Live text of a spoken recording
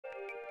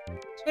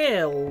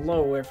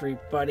Hello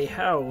everybody,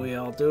 how are we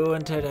all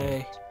doing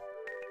today?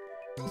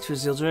 It's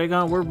Zeal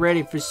Dragon, we're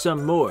ready for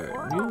some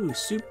more new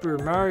Super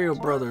Mario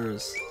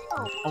Brothers.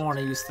 I want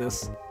to use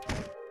this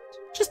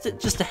just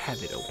to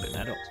have it open.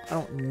 I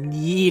don't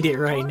need it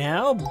right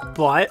now,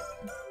 but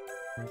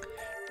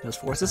let's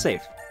force a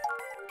save.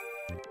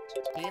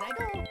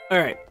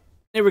 Alright,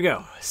 here we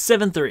go.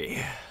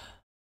 7-3.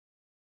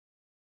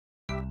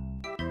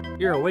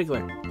 You're a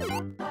Wiggler.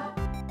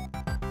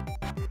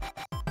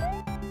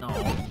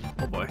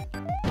 Oh boy.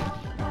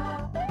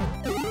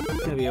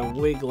 It's gonna be a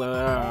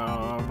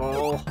Wiggler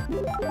ball.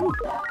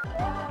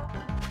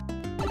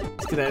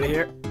 Let's get out of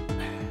here.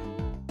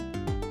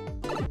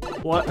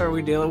 What are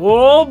we dealing?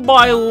 Oh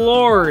my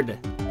lord!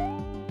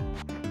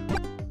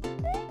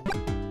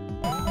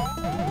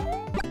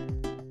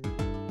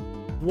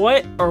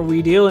 What are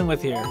we dealing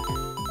with here?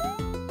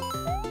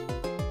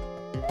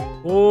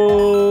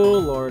 Oh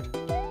lord.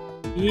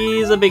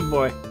 He's a big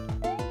boy.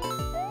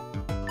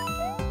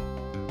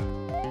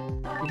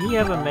 Did he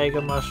have a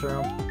Mega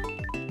Mushroom?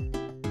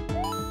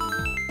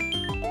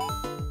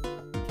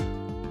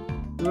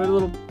 Do a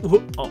little...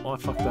 Oh, I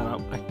fucked that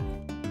up.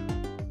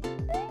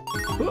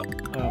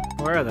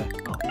 Where are they?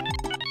 Oh.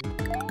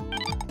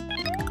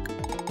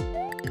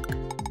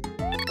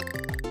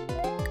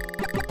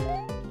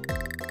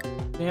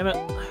 Damn it.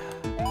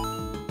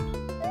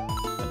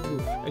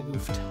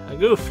 I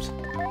goofed.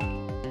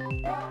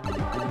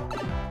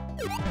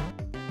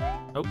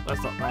 Nope,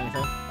 that's not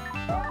anything.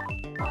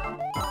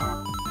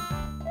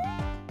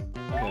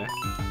 Okay.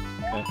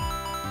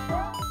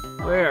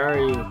 Where are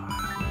you?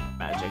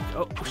 Magic.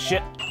 Oh,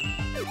 shit.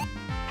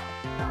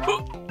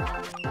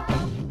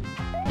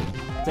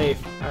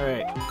 Safe.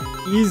 Alright.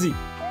 Easy.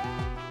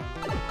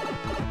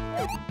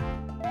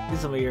 Do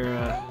some of your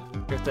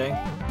thing.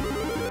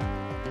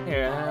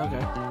 Here,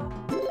 okay.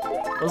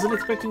 Wasn't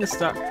expecting a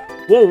stop.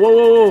 Whoa, whoa,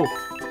 whoa, whoa!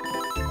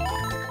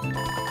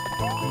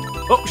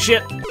 Oh,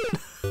 shit!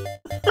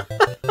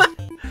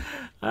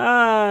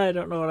 I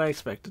don't know what I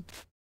expected.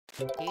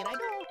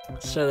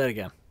 Let's try that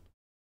again.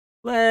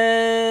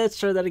 Let's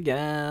try that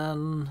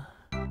again.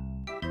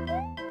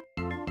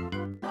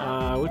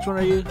 Which one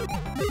are you?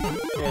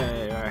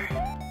 Yeah, you are.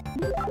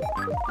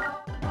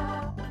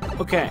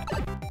 Okay.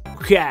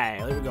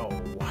 Okay, there we go.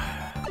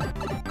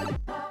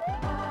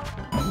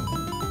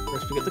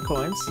 First we get the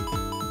coins.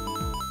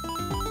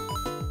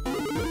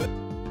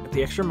 Get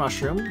the extra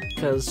mushroom,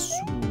 because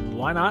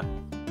why not?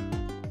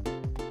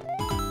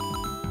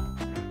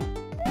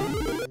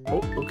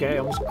 Oh, okay, I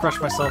almost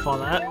crushed myself on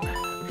that.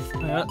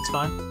 Yeah, it's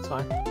fine, it's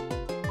fine.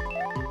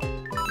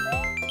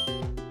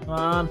 Come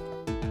on.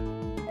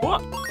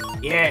 What?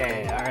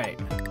 Yeah, alright.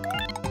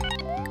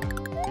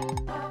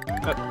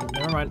 Oh,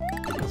 never mind.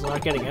 I'm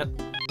not getting it.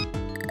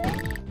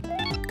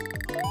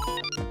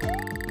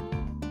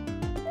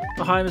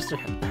 Oh, hi, Mr.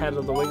 Head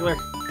of the Wiggler.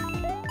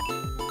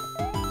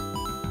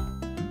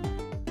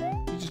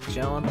 You just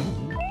chilling.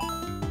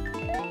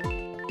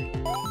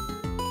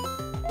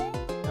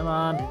 Come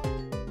on.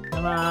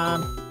 Come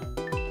on.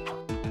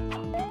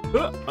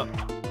 Oh,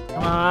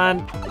 come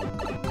on.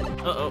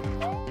 Uh-oh.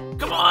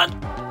 Come on!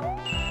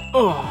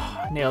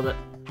 Oh, nailed it.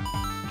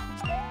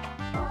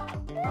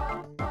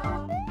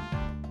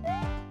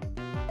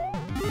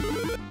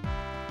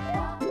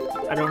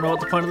 I don't know what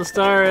the point of the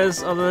star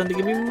is, other than to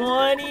give me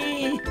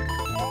money!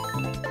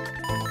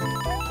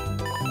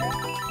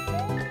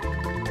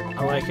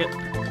 I like it.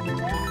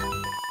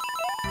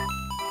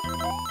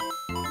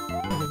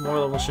 I think more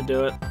levels should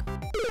do it.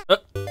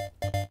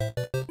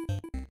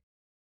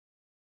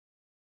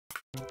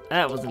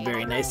 That wasn't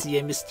very nice of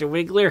you, Mr.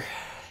 Wiggler.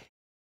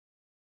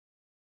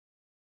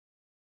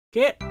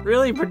 Can't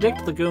really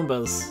predict the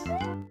Goombas.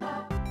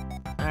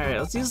 Alright,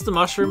 let's use the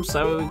mushrooms so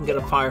that way we can get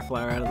a fire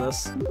flower out of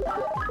this.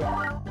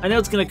 I know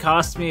it's gonna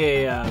cost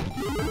me a,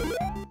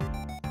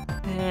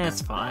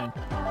 it's fine.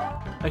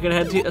 I could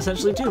have had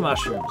essentially 2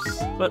 mushrooms,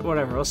 but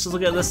whatever. Let's just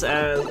look at this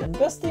as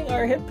investing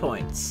our hit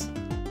points.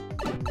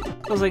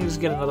 Suppose I can just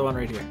get another one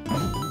right here.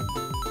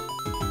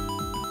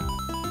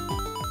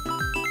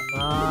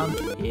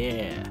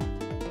 Yeah.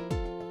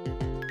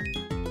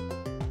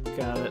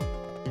 Got it.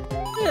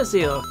 Yeah,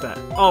 see, look at that.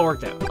 All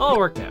worked out. All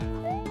worked out.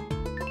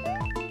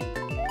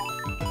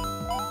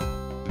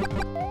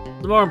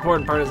 The more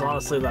important part is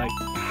honestly that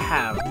I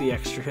have the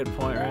extra hit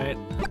point, right?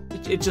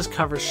 It just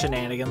covers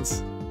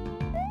shenanigans.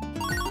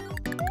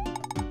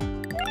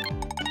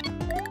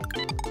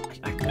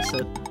 I miss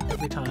it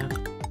every time.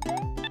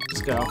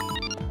 Just go.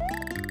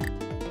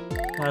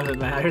 None of it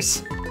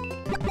matters.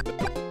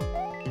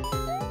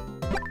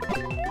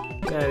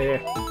 Get out of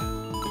here.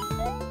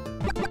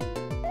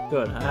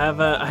 Good.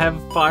 I have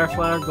fire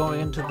flower going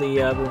into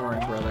the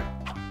boomerang brother.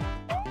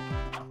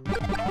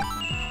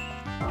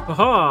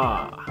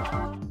 Haha!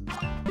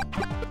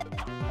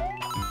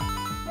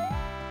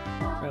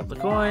 Grab the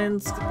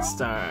coins, get the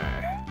star.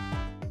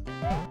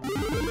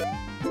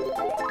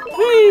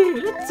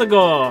 Whee! Let's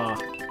go!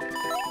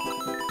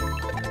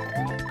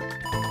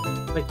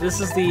 Like,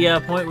 this is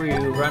the point where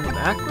you run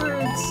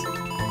backwards?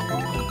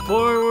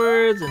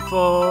 forwards and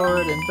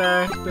forward and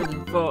backwards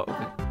and forward.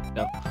 Okay,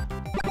 go.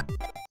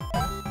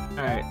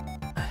 Alright.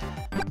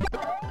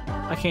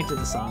 I can't do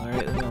the song,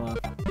 alright? Leave me alone.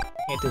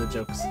 Can't do the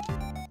jokes.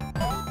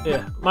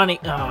 Yeah, money.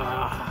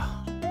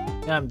 Ah,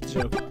 yeah, I'm the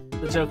joke.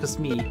 The joke is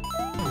me.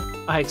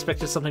 I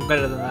expected something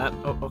better than that.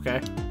 Oh,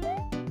 okay.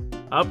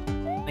 Up.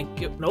 Thank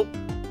you. Nope.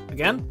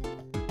 Again?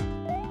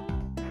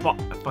 Oh,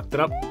 I fucked it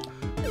up.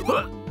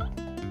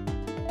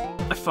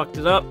 I fucked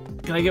it up.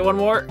 Can I get one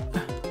more?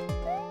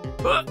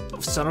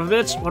 Son of a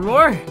bitch. One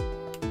more.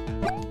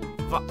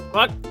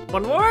 Fuck.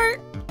 One more.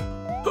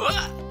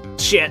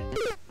 Shit.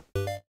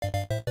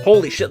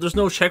 Holy shit, there's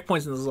no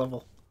checkpoints in this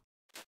level.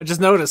 I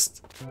just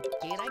noticed.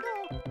 Here I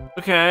go.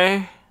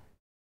 Okay.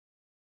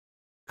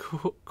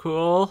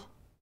 Cool.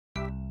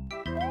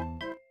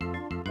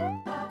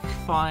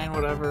 Fine,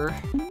 whatever.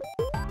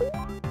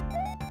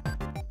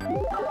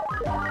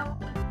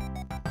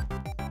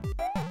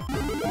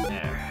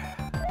 There.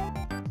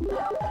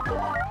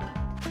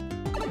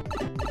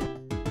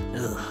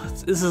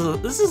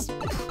 Ugh, this is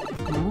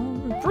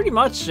pretty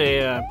much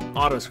a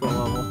auto scroll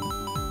level.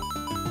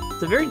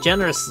 It's a very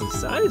generously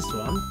sized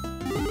one.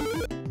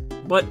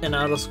 But an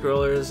auto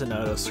scroller is an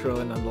auto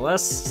scroller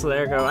nonetheless. So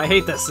there you go. I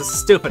hate this. This is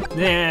stupid.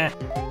 Nah.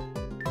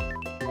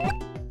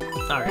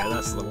 Okay,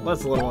 that's a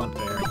little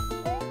unfair.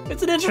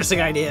 It's an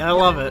interesting idea. I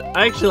love it.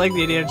 I actually like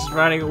the idea of just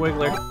riding a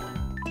Wiggler.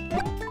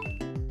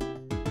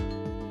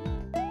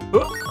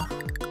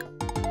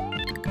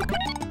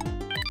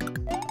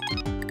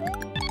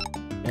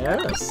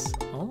 Yes.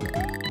 Oh.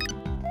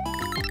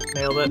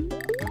 Nailed it.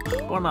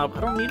 1-up. I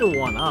don't need a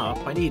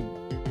 1-up. I need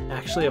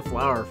actually a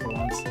flower for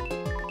once.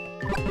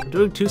 I'm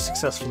doing too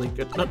successfully.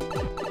 Good. No.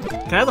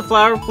 Can I have the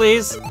flower,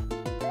 please?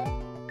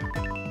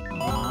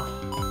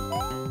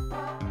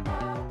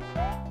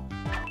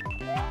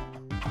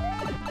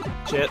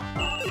 Shit.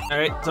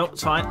 Alright, so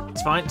it's fine.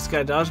 It's fine. Just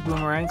gotta dodge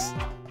boomerangs.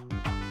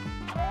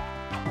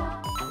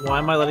 Why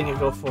am I letting it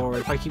go forward?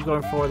 If I keep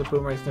going forward, the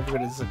boomerang's never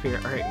gonna disappear.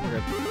 Alright, we're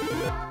good.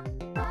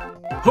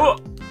 Huh!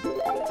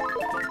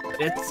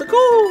 It's a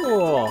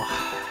goal!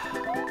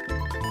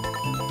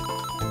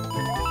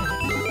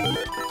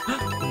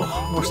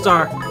 Oh, more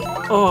star.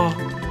 Oh.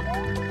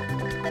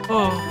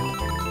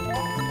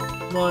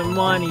 My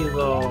money,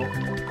 though.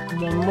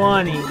 More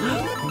money.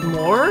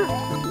 More?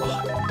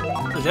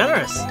 Oh, so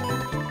generous. I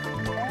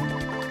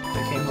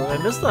can't believe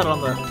I missed that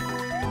on the...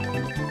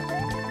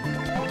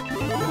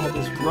 all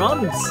these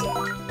runs.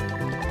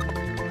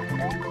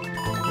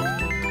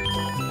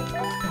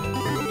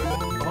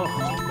 Oh,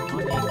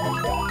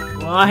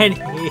 money.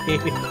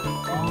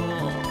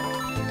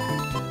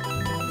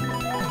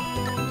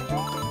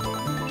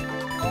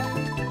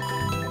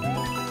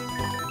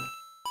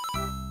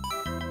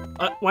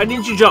 Why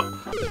didn't you jump?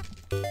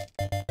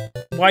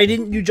 Why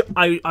didn't you jump?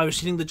 I was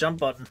hitting the jump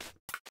button.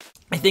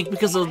 I think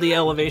because of the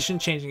elevation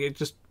changing, it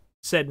just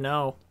said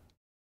no.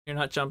 You're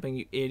not jumping,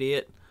 you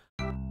idiot.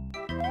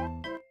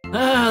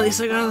 At least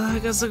I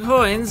got some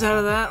coins out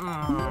of that.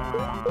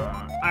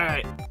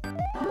 Alright.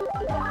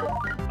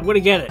 I'm gonna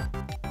get it.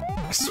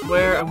 I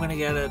swear I'm gonna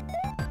get it.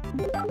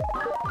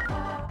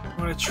 I'm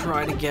gonna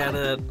try to get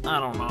it. I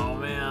don't know,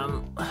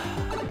 man.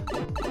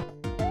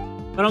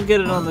 If I don't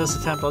get it on this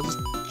attempt, I'll just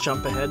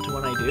jump ahead to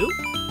when I do.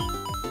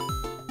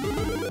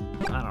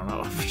 I don't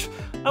know.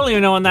 I don't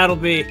even know when that'll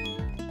be.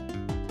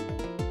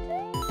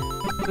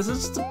 This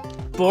is just a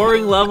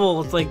boring level.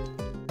 It's like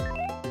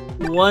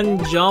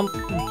one jump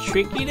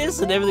trickiness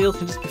and everything else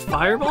can just be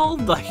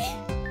fireballed? Like...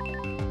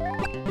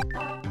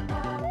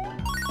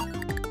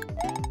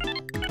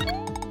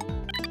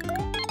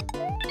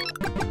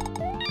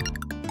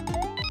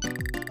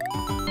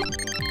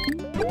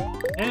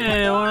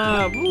 Hey, what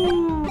up?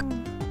 Woo!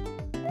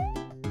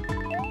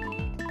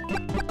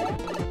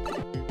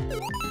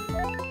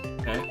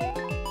 Okay.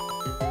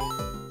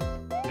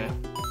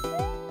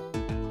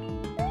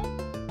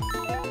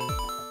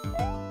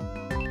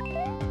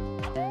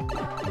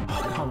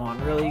 Oh, come on,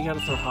 really? You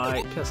gotta throw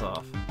high? Piss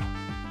off.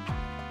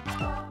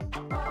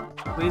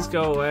 Please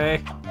go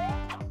away.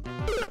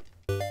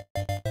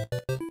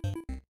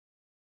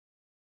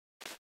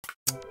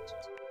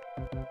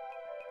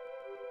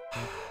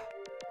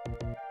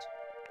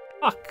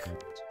 Fuck.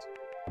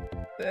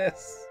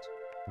 This.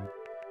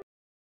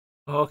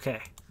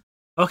 Okay.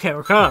 Okay,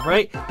 we're caught up,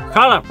 right? We're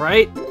caught up,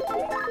 right?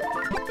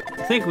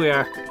 I think we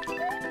are.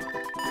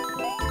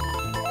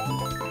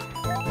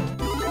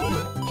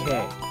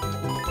 Okay.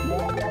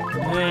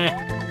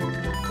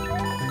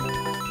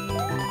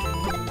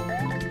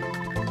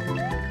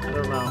 I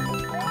don't know.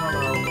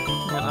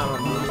 Yeah, I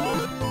don't know.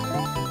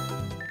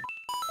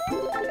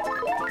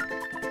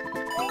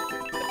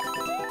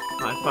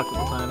 I fucked up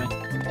the timing.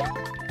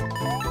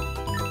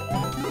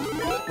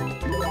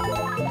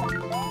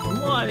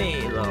 Money,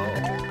 though.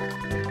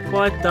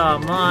 What the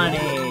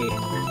money?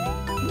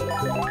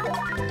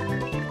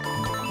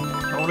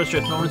 No one is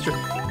true. No one is true.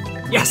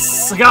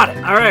 Yes! I got it!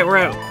 Alright, we're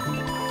out.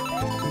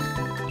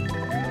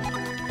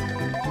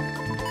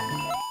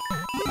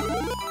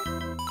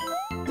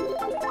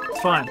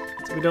 It's fine.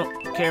 We don't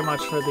care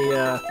much for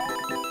the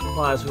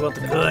Lies, we want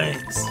the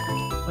coins. We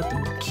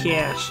want the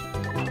cash.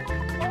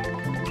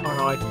 Oh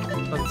no, I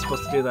wasn't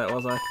supposed to do that,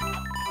 was I?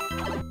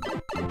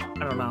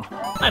 I don't know.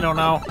 I don't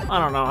know. I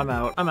don't know. I'm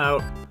out. I'm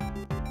out.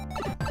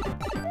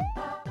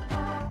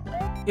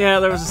 Yeah,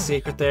 there was a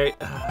secret there.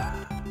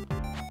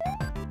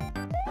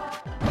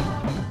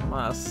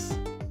 Must.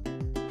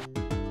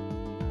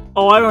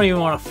 Oh, I don't even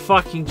want to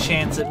fucking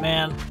chance it,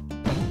 man.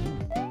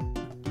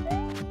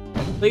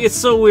 Like, it's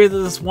so weird that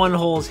this one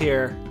hole's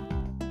here.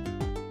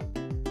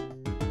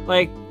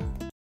 Like,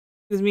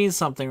 this means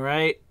something,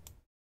 right?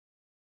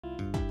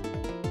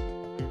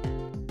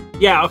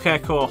 Yeah, okay,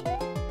 cool.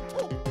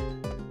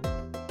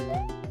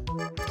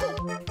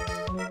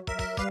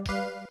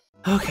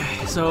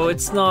 Okay, so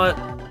it's not...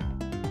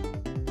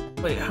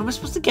 Wait, how am I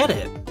supposed to get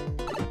it?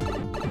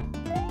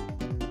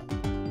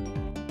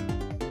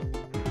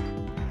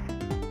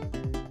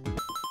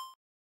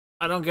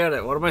 I don't get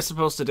it. What am I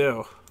supposed to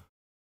do?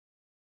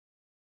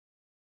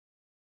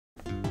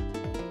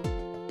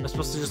 Am I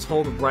supposed to just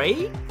hold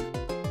right?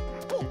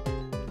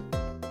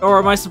 Or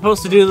am I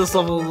supposed to do this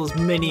level as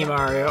Mini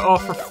Mario? Oh,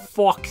 for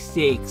fuck's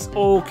sakes.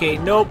 Okay,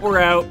 nope, we're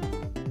out.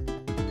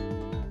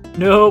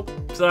 Nope,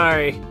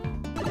 sorry.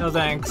 No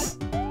thanks.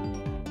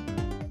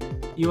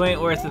 You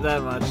ain't worth it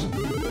that much.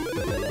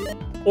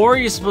 Or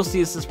you're supposed to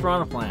use this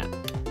piranha plant.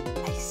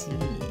 I see.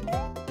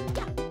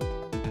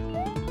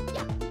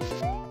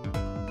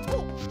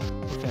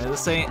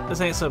 Okay,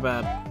 this ain't so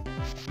bad.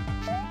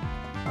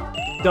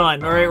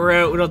 Done. Alright, we're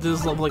out. We don't do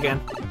this level again.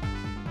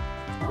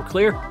 We're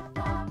clear.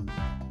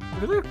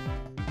 We're clear.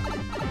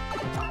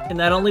 And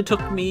that only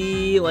took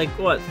me, like,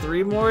 what,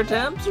 3 more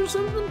attempts or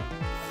something?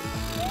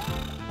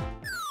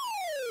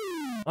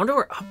 I wonder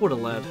where up would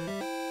have led.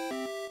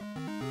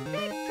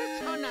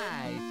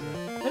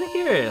 Kinda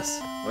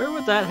curious. Where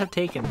would that have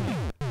taken me?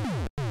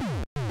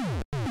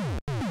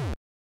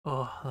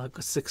 Oh,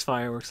 like 6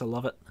 fireworks. I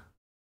love it.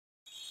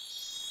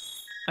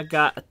 I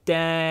got a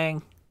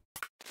dang.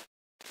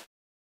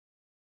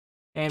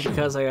 And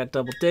because I got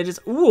double digits.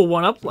 Ooh, a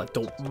 1-up. Like,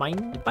 don't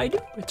mind if I do.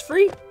 It's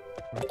free.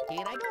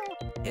 Here I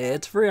go.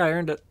 It's free. I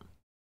earned it.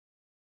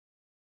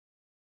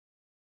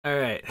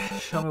 Alright.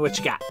 Show me what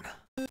you got.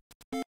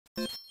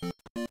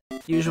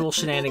 Usual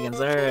shenanigans.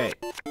 Alright.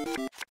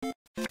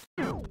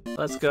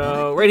 Let's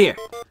go right here.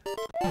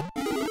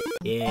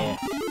 Yeah.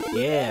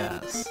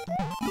 Yes.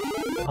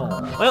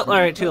 Oh. Well,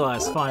 alright, 2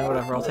 lives. Fine,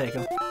 whatever. I'll take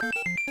them.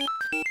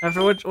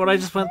 After what I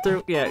just went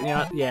through. Yeah, you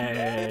know,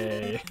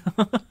 yay.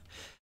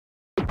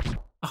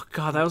 Oh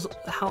god, that was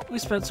how we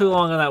spent too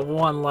long on that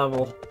one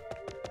level.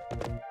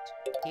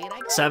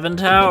 7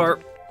 tower.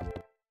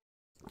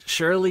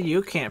 Surely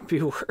you can't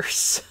be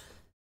worse.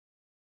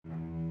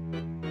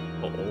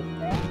 Uh-oh.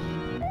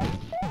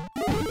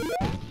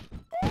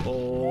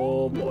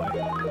 Oh boy.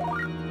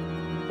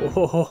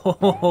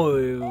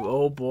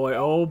 Oh boy,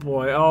 oh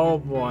boy, oh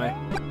boy.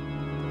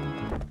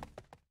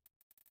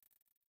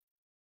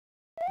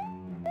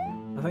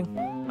 Nothing?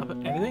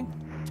 Anything?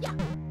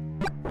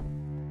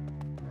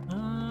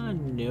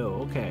 No,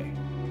 okay.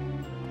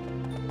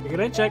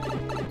 Figured I'd check.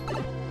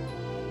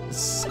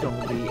 This is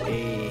gonna be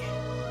a...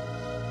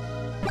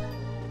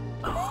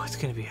 Oh, it's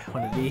gonna be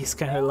one of these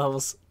kind of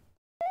levels.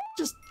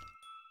 Just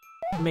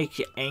make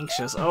you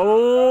anxious.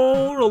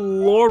 Oh,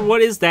 Lord,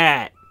 what is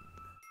that?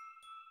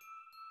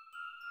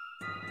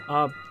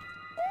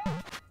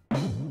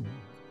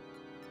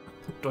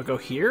 Do I go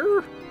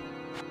here?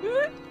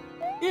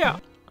 Yeah.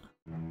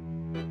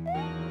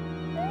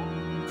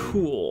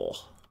 Cool.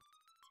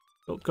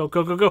 Go, go,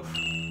 go, go, go.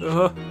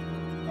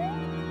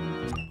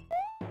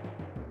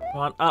 Come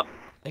on, up.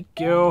 Thank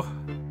you.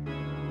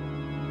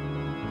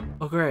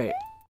 Oh, great.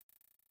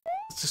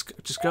 Let's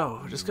just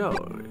go. Just go.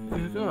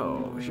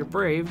 Go. If you're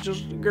brave,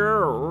 just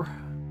go.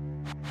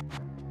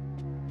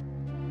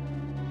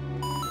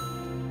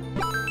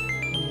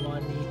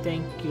 Money,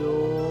 thank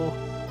you.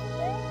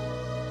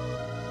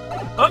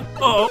 Oh,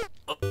 oh,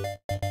 oh.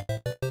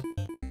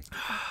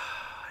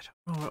 I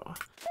don't know.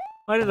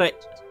 Why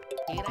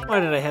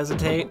did I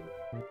hesitate?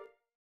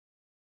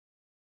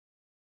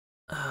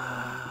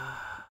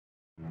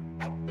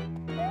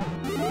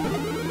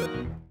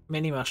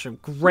 Mini mushroom.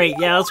 Great.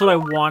 Yeah, that's what I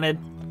wanted.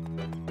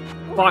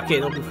 Fuck it.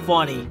 It'll be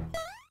funny.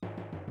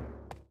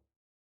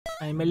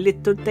 I'm a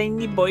little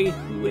tiny boy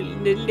who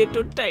in a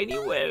little tiny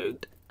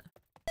world.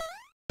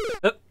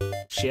 Oh,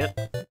 shit.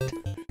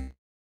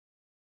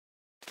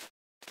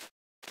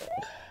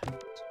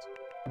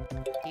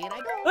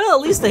 Well,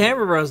 at least the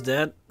Hammer Bros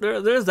dead.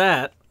 There's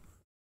that.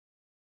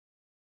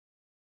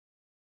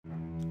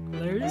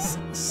 There's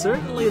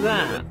certainly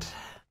that.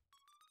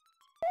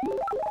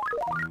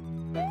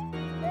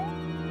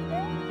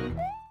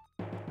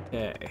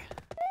 Okay.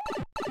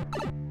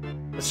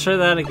 Let's try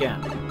that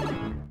again.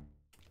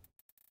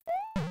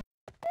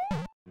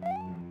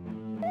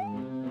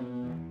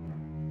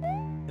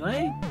 Can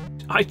I?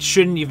 I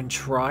shouldn't even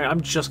try.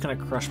 I'm just gonna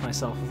crush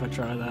myself if I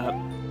try that.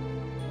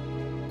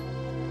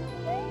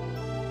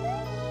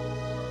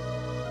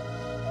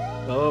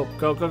 Go,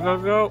 go, go, go,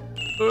 go!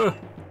 Ugh.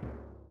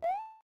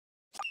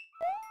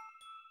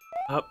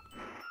 Up.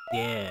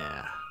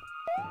 Yeah.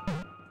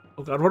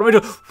 Oh god, what am I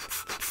doing?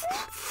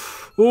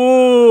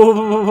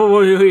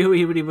 Oh,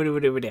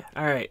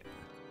 alright.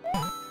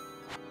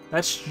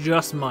 That's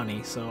just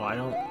money, so I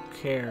don't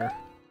care.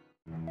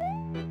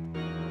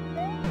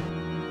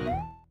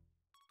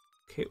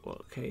 Okay,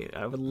 well, okay,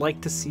 I would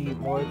like to see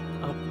more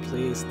up,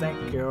 please.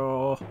 Thank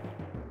you. What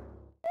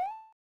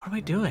am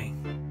I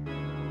doing?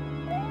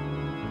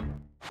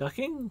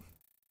 Ducking?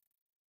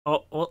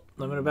 Oh, well,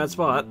 I'm in a bad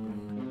spot.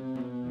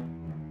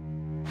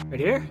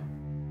 Right here?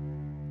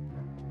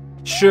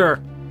 Sure.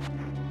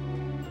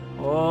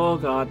 Oh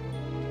god.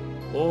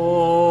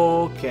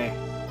 Okay.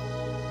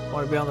 I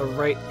want to be on the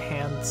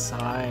right-hand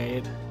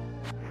side.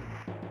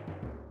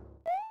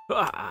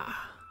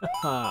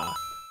 Ah.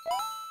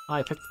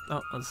 I picked.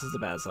 Oh, this is the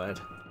bad side.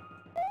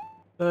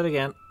 Do it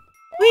again.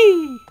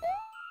 Whee!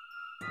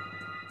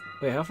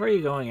 Wait, how far are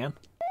you going in?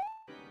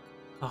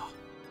 Oh.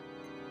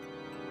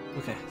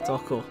 Okay, it's all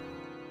cool.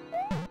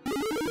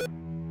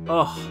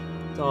 Oh,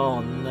 it's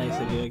all nice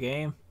of you,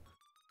 game.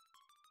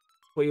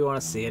 What you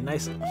want to see? A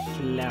nice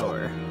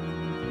flower.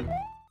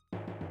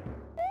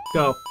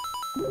 Go.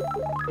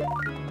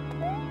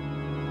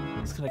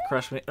 It's gonna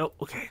crush me. Oh,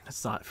 okay,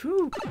 that's not.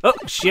 Whew. Oh,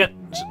 shit.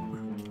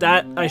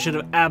 That I should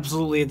have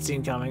absolutely had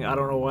seen coming. I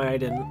don't know why I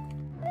didn't.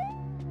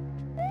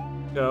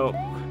 Go.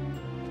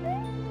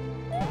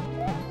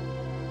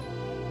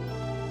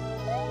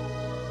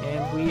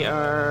 And we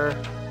are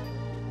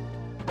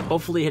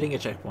hopefully hitting a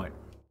checkpoint.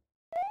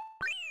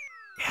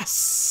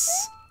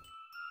 Yes!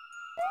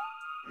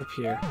 Up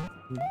here.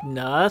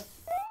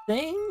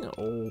 Nothing?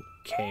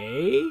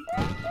 Okay.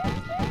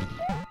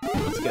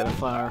 Let's get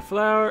a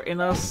flower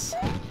in us.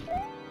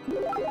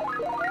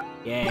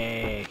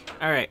 Yay.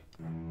 Alright.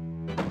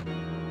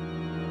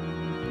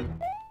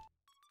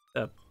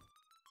 I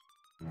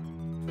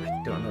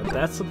don't know what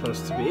that's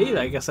supposed to be.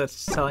 I guess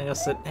that's telling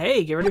us that,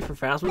 hey, get ready for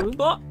fast moving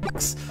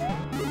blocks.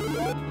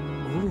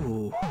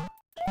 Ooh.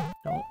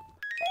 Don't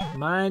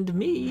mind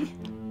me.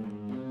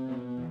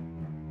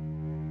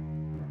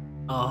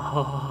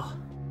 Oh.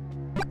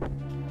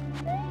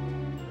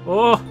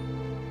 Oh.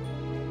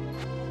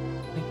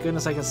 Thank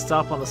goodness I can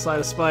stop on the side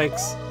of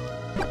spikes.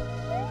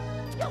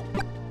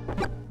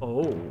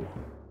 Oh.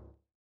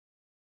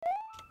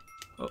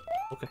 Oh,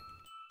 okay.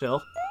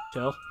 Chill.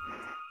 Chill.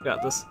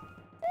 Got this.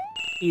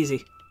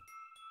 Easy.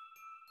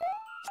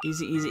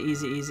 Easy, easy,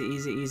 easy, easy,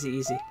 easy, easy,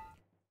 easy.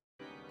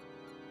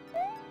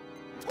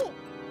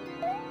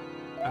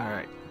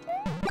 Alright.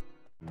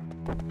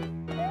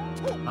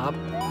 Up.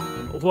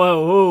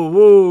 Whoa, whoa,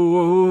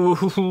 whoa,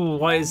 whoa.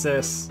 What is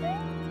this?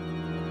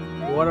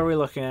 What are we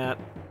looking at?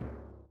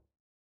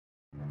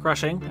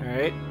 Crushing,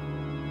 alright.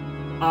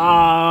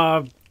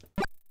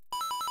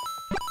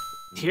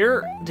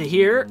 Here, to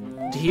here,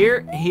 to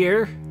here,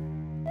 here.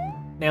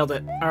 Nailed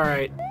it.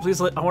 Alright. Please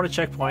let, I want a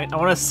checkpoint. I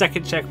want a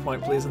second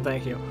checkpoint, please, and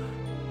thank you.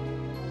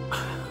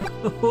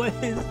 What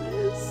is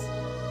this?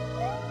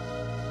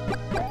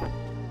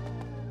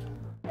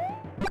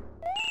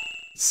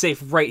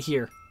 Safe right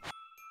here.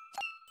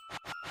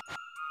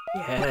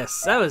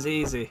 Yes, that was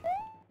easy.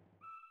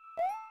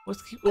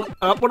 Let's keep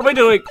up. What am I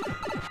doing?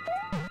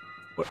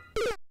 What?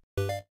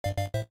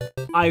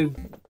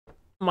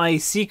 My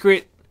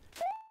secret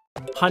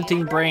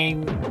hunting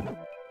brain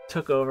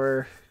took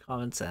over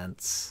common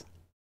sense.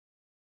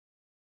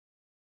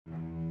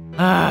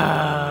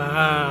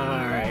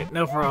 Alright,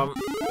 no problem.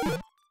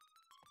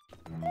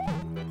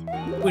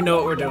 We know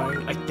what we're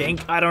doing, I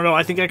think. I don't know,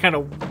 I think I kind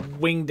of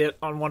winged it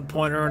on one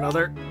point or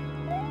another.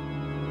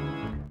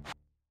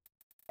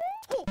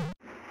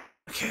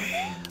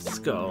 Okay, let's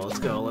go, let's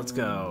go, let's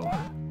go.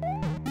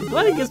 I'm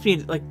glad it gives me,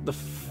 like, the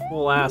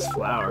full-ass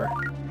flower.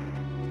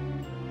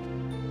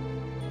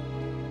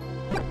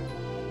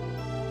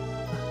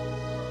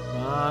 Come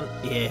on,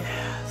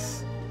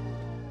 yes.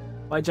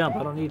 Why jump?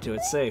 I don't need to,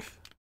 it's safe.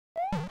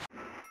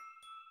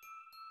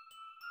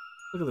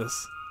 Look at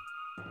this.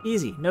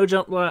 Easy. No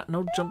jumps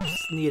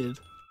needed.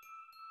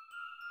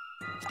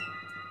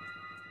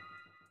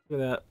 Look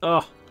at that.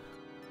 Oh.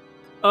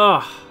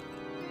 Oh.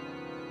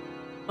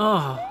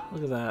 Oh,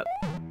 look at that.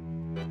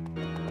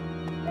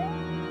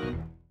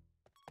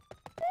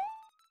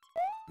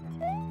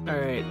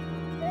 Alright.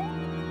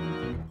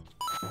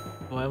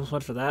 Oh, I almost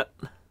went for that.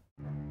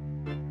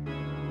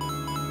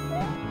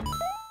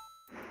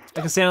 I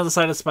can stand on the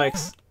side of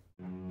spikes.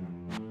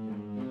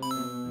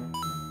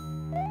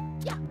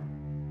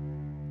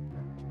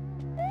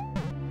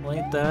 Well,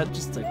 ain't that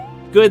just a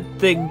good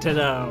thing to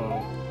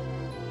know?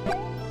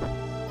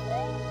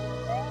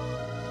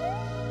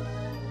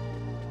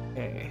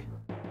 Okay.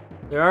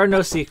 There are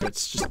no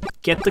secrets. Just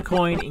get the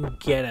coin and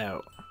get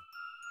out.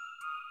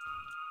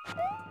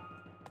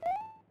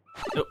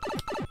 Oh,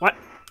 what?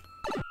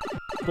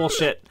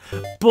 Bullshit.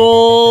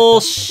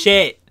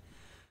 Bullshit!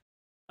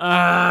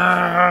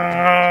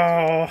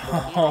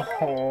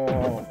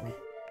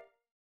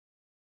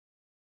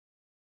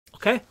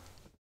 Okay.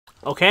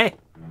 Okay.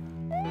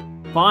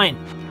 Fine.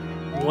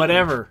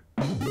 Whatever.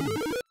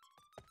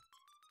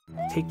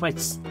 Take my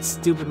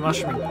stupid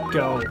mushroom and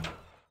go.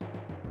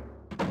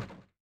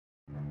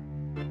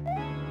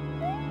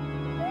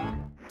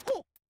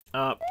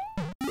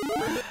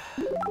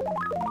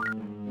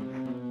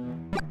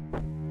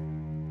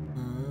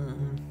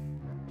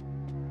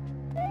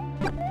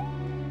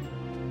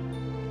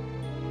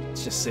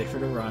 It's just safer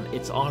to run.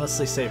 It's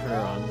honestly safer to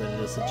run than it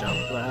is to jump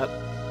that.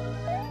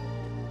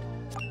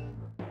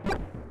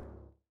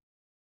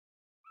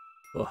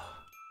 Oh.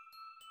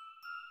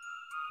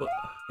 Oh.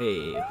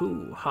 Hey,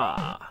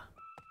 hoo-ha.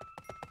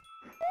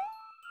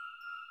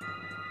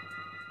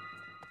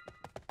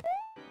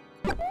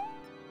 I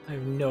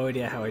have no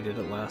idea how I did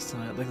it last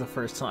time. Like the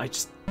first time,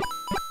 if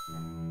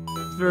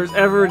there's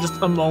ever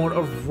just a moment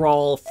of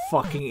raw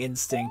fucking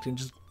instinct and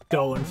just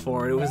going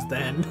for it, it was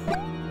then.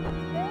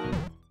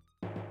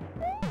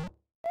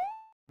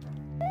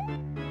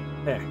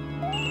 There.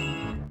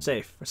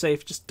 Safe. We're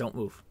safe, just don't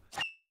move.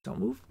 Don't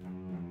move.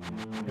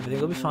 Everything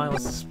will be fine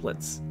once it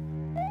splits.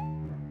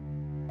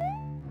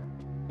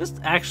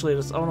 I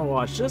wanna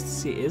watch, just to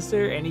see, is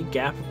there any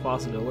gap of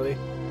possibility?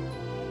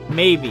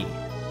 Maybe.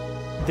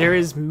 There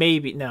is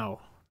maybe.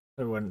 No,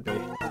 there wouldn't be.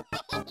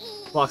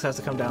 Blocks have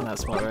to come down that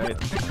spot, right?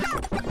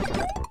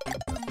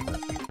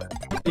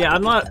 Yeah,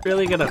 I'm not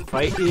really gonna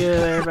fight you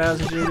there,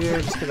 Bowser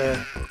Jr.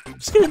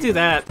 Just gonna do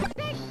that.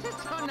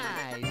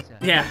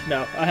 Yeah,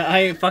 no, I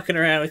ain't fucking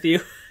around with you.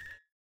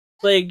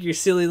 Playing your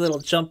silly little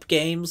jump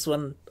games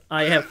when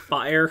I have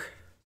fire.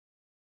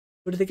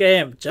 What do you think I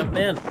am,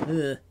 Jumpman?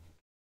 Ugh.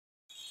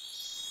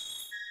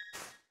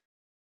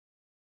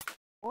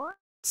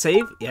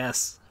 Save?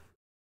 Yes.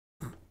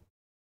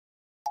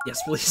 Yes,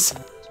 please.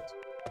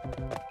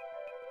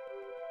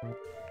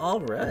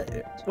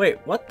 Alright. Wait,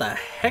 what the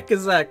heck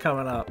is that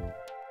coming up?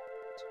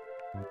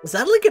 Is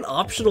that like an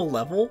optional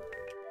level?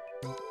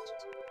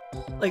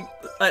 Like,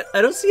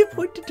 I don't see a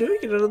point to doing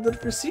it other than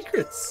for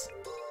secrets.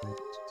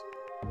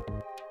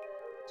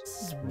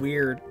 This is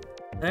weird.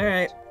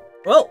 Alright.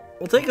 Well,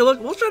 we'll take a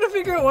look. We'll try to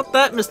figure out what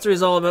that mystery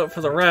is all about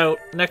for the route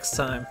next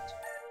time.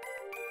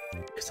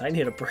 Because I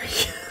need a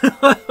break.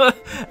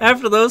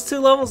 After those two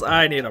levels,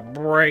 I need a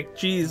break.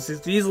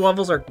 Jeez, these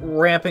levels are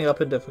ramping up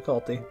in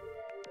difficulty.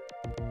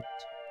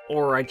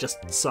 Or I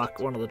just suck,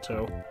 one of the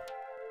two.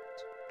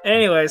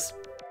 Anyways,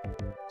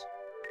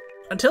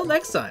 until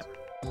next time,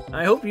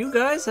 I hope you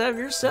guys have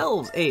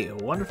yourselves a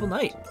wonderful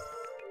night.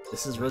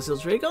 This is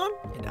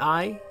RosHillsRayGon, and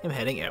I am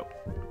heading out.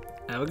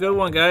 Have a good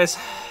one, guys.